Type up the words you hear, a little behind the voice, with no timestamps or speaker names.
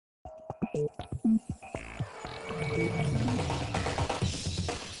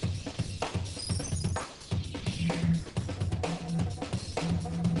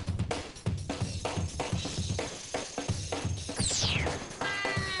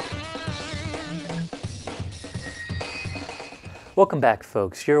Welcome back,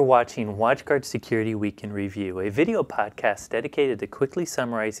 folks. You're watching WatchGuard Security Week in Review, a video podcast dedicated to quickly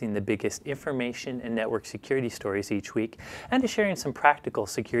summarizing the biggest information and network security stories each week and to sharing some practical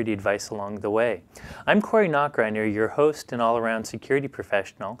security advice along the way. I'm Nachreiner, your host and all-around security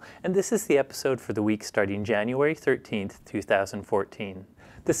professional, and this is the episode for the week starting January 13th, 2014.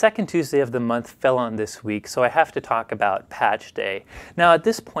 The second Tuesday of the month fell on this week, so I have to talk about Patch Day. Now, at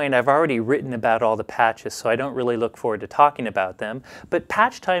this point, I've already written about all the patches, so I don't really look forward to talking about them, but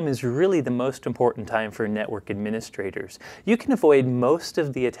patch time is really the most important time for network administrators. You can avoid most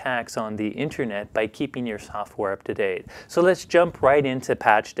of the attacks on the internet by keeping your software up to date. So let's jump right into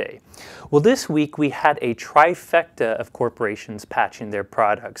Patch Day. Well, this week we had a trifecta of corporations patching their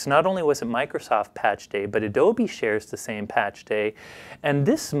products. Not only was it Microsoft Patch Day, but Adobe shares the same patch day,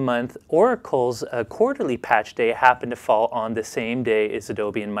 and this month, Oracle's quarterly patch day happened to fall on the same day as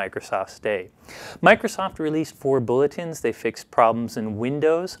Adobe and Microsoft's day. Microsoft released 4 bulletins. They fixed problems in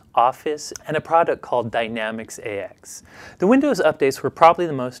Windows, Office, and a product called Dynamics AX. The Windows updates were probably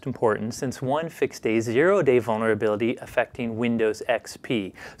the most important since one fixed a 0-day vulnerability affecting Windows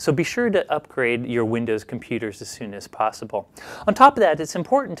XP. So be sure to upgrade your Windows computers as soon as possible. On top of that, it's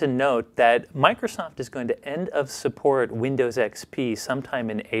important to note that Microsoft is going to end of support Windows XP sometime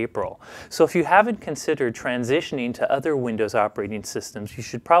in April. So if you haven't considered transitioning to other Windows operating systems, you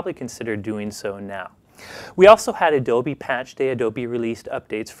should probably consider doing so now. We also had Adobe Patch Day. Adobe released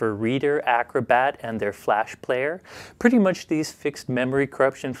updates for Reader, Acrobat, and their Flash Player. Pretty much these fixed memory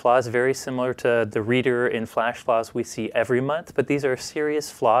corruption flaws, very similar to the Reader and Flash flaws we see every month, but these are serious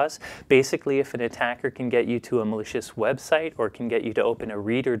flaws. Basically, if an attacker can get you to a malicious website or can get you to open a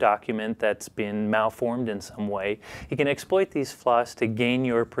Reader document that's been malformed in some way, he can exploit these flaws to gain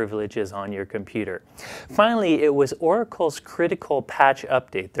your privileges on your computer. Finally, it was Oracle's critical patch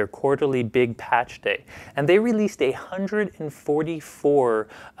update, their quarterly big patch day. And they released 144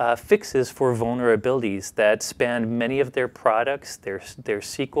 fixes for vulnerabilities that spanned many of their products, their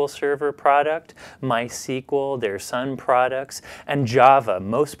SQL Server product, MySQL, their Sun products, and Java.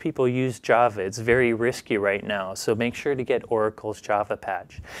 Most people use Java. It's very risky right now, so make sure to get Oracle's Java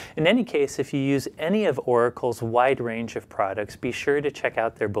patch. In any case, if you use any of Oracle's wide range of products, be sure to check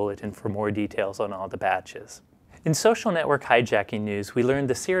out their bulletin for more details on all the patches. In social network hijacking news, we learned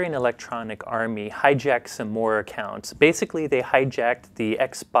the Syrian Electronic Army hijacked some more accounts. Basically, they hijacked the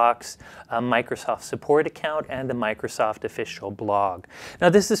Xbox Microsoft support account and the Microsoft official blog. Now,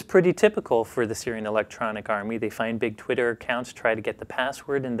 this is pretty typical for the Syrian Electronic Army. They find big Twitter accounts, try to get the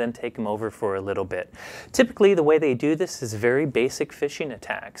password, and then take them over for a little bit. Typically, the way they do this is very basic phishing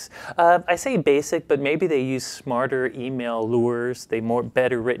attacks. I say basic, but maybe they use smarter email lures,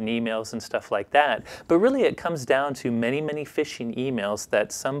 better written emails and stuff like that. But really, it comes down to many phishing emails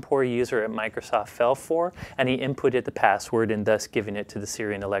that some poor user at Microsoft fell for, and he inputted the password and thus giving it to the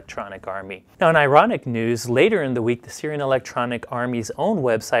Syrian Electronic Army. Now, in ironic news, later in the week, the Syrian Electronic Army's own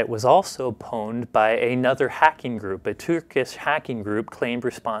website was also pwned by another hacking group. A Turkish hacking group claimed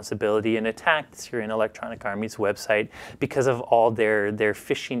responsibility and attacked the Syrian Electronic Army's website because of all their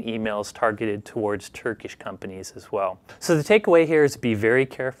phishing emails targeted towards Turkish companies as well. So the takeaway here is be very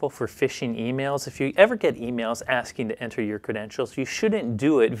careful for phishing emails. If you ever get emails asking to enter your credentials, you shouldn't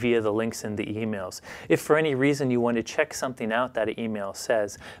do it via the links in the emails. If for any reason you want to check something out that an email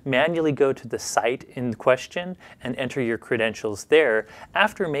says, manually go to the site in question and enter your credentials there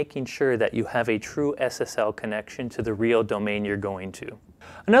after making sure that you have a true SSL connection to the real domain you're going to.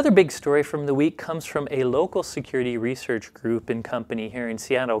 Another big story from the week comes from a local security research group and company here in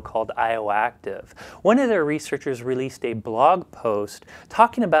Seattle called IOActive. One of their researchers released a blog post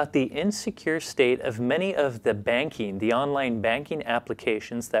talking about the insecure state of many of the online banking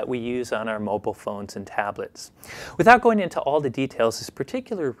applications that we use on our mobile phones and tablets. Without going into all the details, this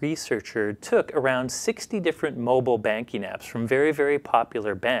particular researcher took around 60 different mobile banking apps from very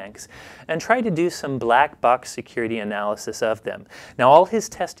popular banks and tried to do some black box security analysis of them. Now, all his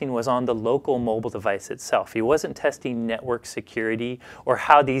testing was on the local mobile device itself. He wasn't testing network security or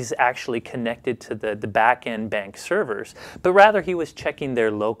how these actually connected to the back-end bank servers, but rather he was checking their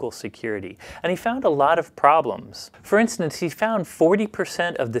local security. And he found a lot of problems. For instance, he found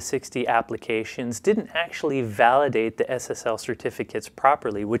 40% of the 60 applications didn't actually validate the SSL certificates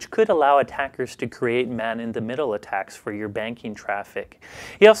properly, which could allow attackers to create man-in-the-middle attacks for your banking traffic.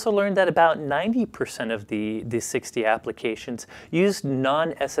 He also learned that about 90% of the 60 applications used non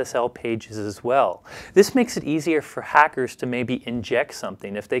non-SSL pages as well. This makes it easier for hackers to maybe inject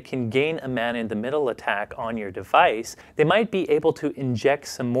something. If they can gain a man-in-the-middle attack on your device, they might be able to inject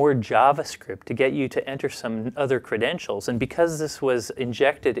some more JavaScript to get you to enter some other credentials. And because this was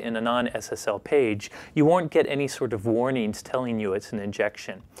injected in a non-SSL page, you won't get any sort of warnings telling you it's an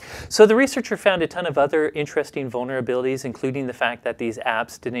injection. So the researcher found a ton of other interesting vulnerabilities, including the fact that these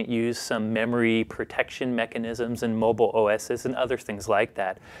apps didn't use some memory protection mechanisms in mobile OSs and other things like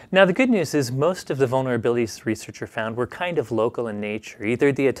that. Now the good news is most of the vulnerabilities the researcher found were kind of local in nature.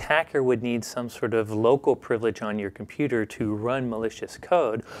 Either the attacker would need some sort of local privilege on your computer to run malicious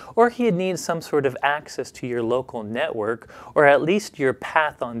code, or he'd need some sort of access to your local network, or at least your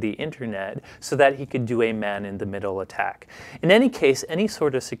path on the internet, so that he could do a man-in-the-middle attack. In any case, any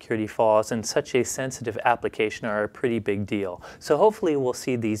sort of security flaws in such a sensitive application are a pretty big deal. So hopefully we'll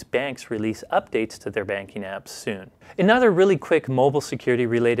see these banks release updates to their banking apps soon. In other really quick mobile security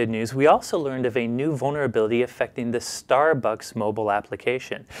related news, we also learned of a new vulnerability affecting the Starbucks mobile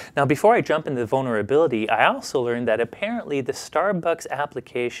application. Now before I jump into the vulnerability, I also learned that apparently the Starbucks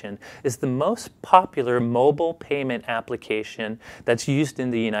application is the most popular mobile payment application that's used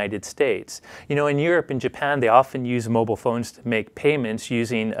in the United States. You know, in Europe and Japan, they often use mobile phones to make payments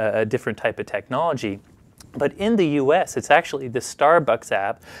using a different type of technology. But in the US, it's actually the Starbucks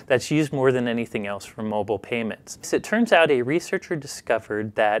app that's used more than anything else for mobile payments. So it turns out a researcher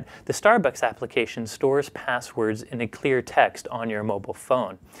discovered that the Starbucks application stores passwords in a clear text on your mobile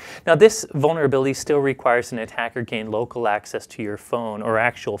phone. Now this vulnerability still requires an attacker gain local access to your phone or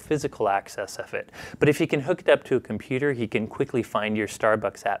actual physical access of it. But if he can hook it up to a computer, he can quickly find your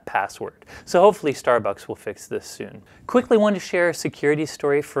Starbucks app password. So hopefully Starbucks will fix this soon. Quickly want to share a security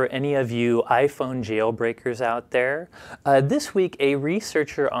story for any of you iPhone jailbreakers out there. This week, a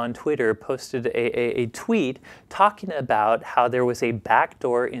researcher on Twitter posted a tweet talking about how there was a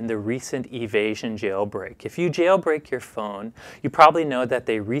backdoor in the recent evasion jailbreak. If you jailbreak your phone, you probably know that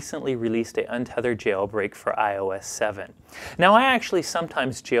they recently released an untethered jailbreak for iOS 7. Now, I actually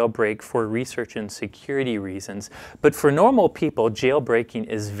sometimes jailbreak for research and security reasons, but for normal people, jailbreaking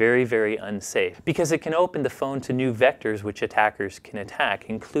is very, very unsafe because it can open the phone to new vectors which attackers can attack,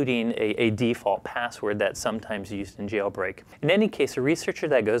 including a default password that's sometimes used in jailbreak. In any case, a researcher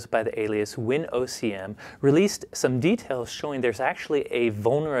that goes by the alias WinOCM released some details showing there's actually a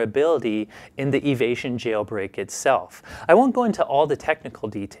vulnerability in the evasion jailbreak itself. I won't go into all the technical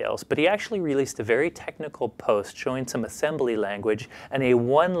details, but he actually released a very technical post showing some assembly language and a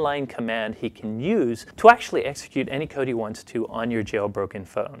one-line command he can use to actually execute any code he wants to on your jailbroken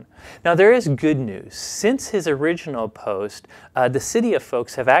phone. Now there is good news. Since his original post, the Cydia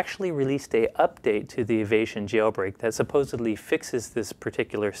folks have actually released an update to the evasion jailbreak that supposedly fixes this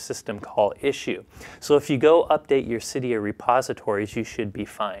particular system call issue. So if you go update your Cydia repositories, you should be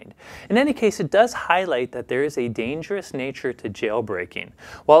fine. In any case, it does highlight that there is a dangerous nature to jailbreaking.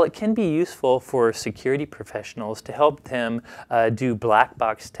 While it can be useful for security professionals to help them do black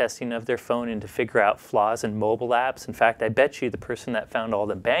box testing of their phone and to figure out flaws in mobile apps, in fact, I bet you the person that found all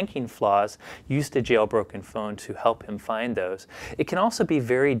the banking flaws used a jailbroken phone to help him find those. It can also be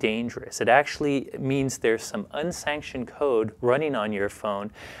very dangerous. It actually means there's some unsanctioned code running on your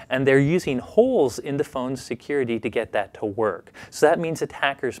phone, and they're using holes in the phone's security to get that to work. So that means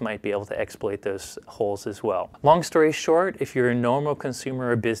attackers might be able to exploit those holes as well. Long story short, if you're a normal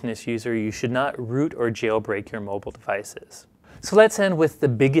consumer or business user, you should not root or jailbreak your mobile devices. So let's end with the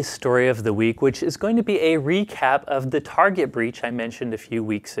biggest story of the week, which is going to be a recap of the Target breach I mentioned a few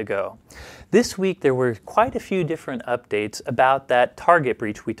weeks ago. This week there were quite a few different updates about that Target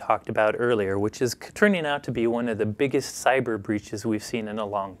breach we talked about earlier, which is turning out to be one of the biggest cyber breaches we've seen in a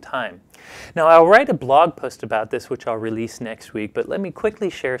long time. Now I'll write a blog post about this which I'll release next week, but let me quickly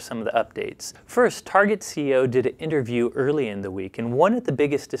share some of the updates. First, Target CEO did an interview early in the week, and one of the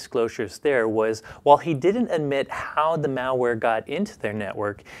biggest disclosures there was while he didn't admit how the malware got into their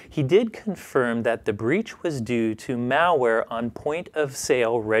network, he did confirm that the breach was due to malware on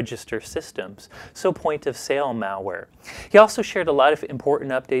point-of-sale register systems, so point-of-sale malware. He also shared a lot of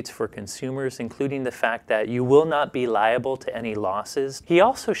important updates for consumers, including the fact that you will not be liable to any losses. He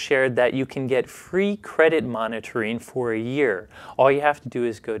also shared that you can get free credit monitoring for a year. All you have to do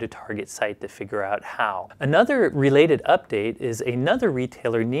is go to Target's site to figure out how. Another related update is another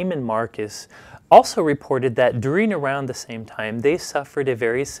retailer, Neiman Marcus, also reported that during around the same time, they suffered a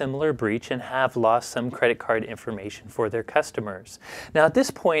very similar breach and have lost some credit card information for their customers. Now at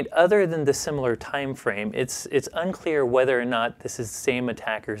this point, other than the similar time frame, it's unclear whether or not this is the same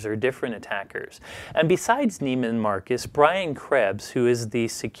attackers or different attackers. And besides Neiman Marcus, Brian Krebs, who is the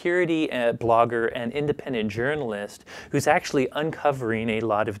security blogger and independent journalist who's actually uncovering a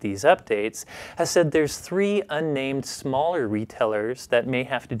lot of these updates, has said there's 3 unnamed smaller retailers that may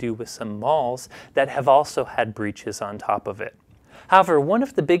have to do with some malls that have also had breaches on top of it. However, one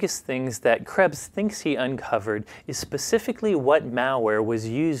of the biggest things that Krebs thinks he uncovered is specifically what malware was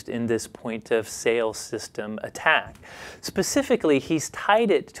used in this point of sale system attack. Specifically, he's tied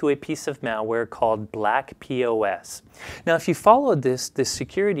it to a piece of malware called BlackPOS. Now, if you followed this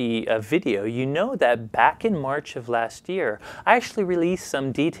security video, you know that back in March of last year, I actually released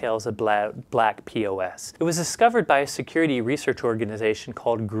some details of BlackPOS. It was discovered by a security research organization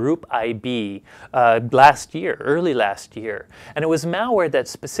called Group IB early last year, and it was malware that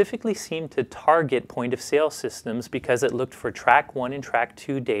specifically seemed to target point-of-sale systems because it looked for track 1 and track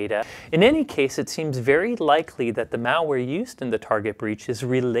 2 data. In any case, it seems very likely that the malware used in the target breach is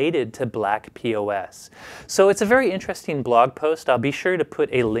related to BlackPOS. So it's a very interesting blog post. I'll be sure to put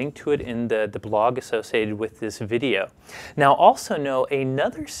a link to it in the blog associated with this video. Now, also know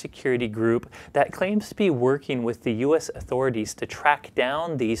another security group that claims to be working with the US authorities to track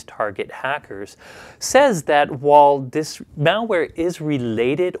down these target hackers says that while this malware is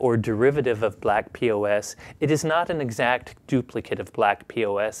related or derivative of BlackPOS, it is not an exact duplicate of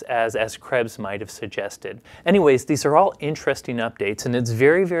BlackPOS as Krebs might have suggested. Anyways, these are all interesting updates, and it's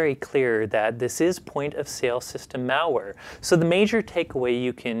very, very clear that this is point-of-sale system malware. So the major takeaway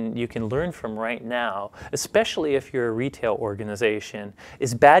you can learn from right now, especially if you're a retail organization,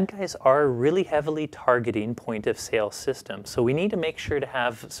 is bad guys are really heavily targeting point-of-sale systems. So we need to make sure to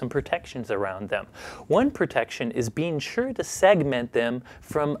have some protections around them. One protection is being sure to segment them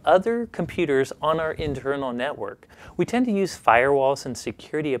from other computers on our internal network. We tend to use firewalls and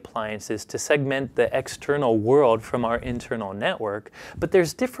security appliances to segment the external world from our internal network, but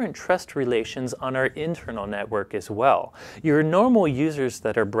there's different trust relations on our internal network as well. Your normal users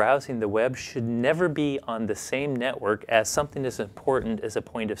that are browsing the web should never be on the same network as something as important as a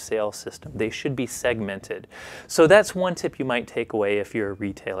point-of-sale system. They should be segmented. So that's one tip you might take away if you're a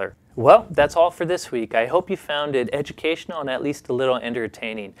retailer. Well, that's all for this week. I hope you found it educational and at least a little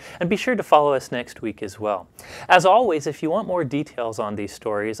entertaining. And be sure to follow us next week as well. As always, if you want more details on these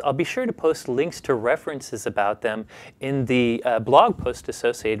stories, I'll be sure to post links to references about them in the blog post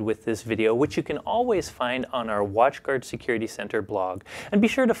associated with this video, which you can always find on our WatchGuard Security Center blog. And be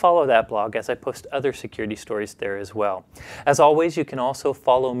sure to follow that blog as I post other security stories there as well. As always, you can also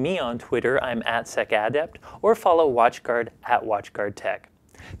follow me on Twitter. I'm @SecAdept, or follow WatchGuard @WatchGuardTech.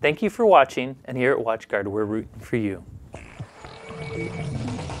 Thank you for watching, and here at WatchGuard, we're rooting for you.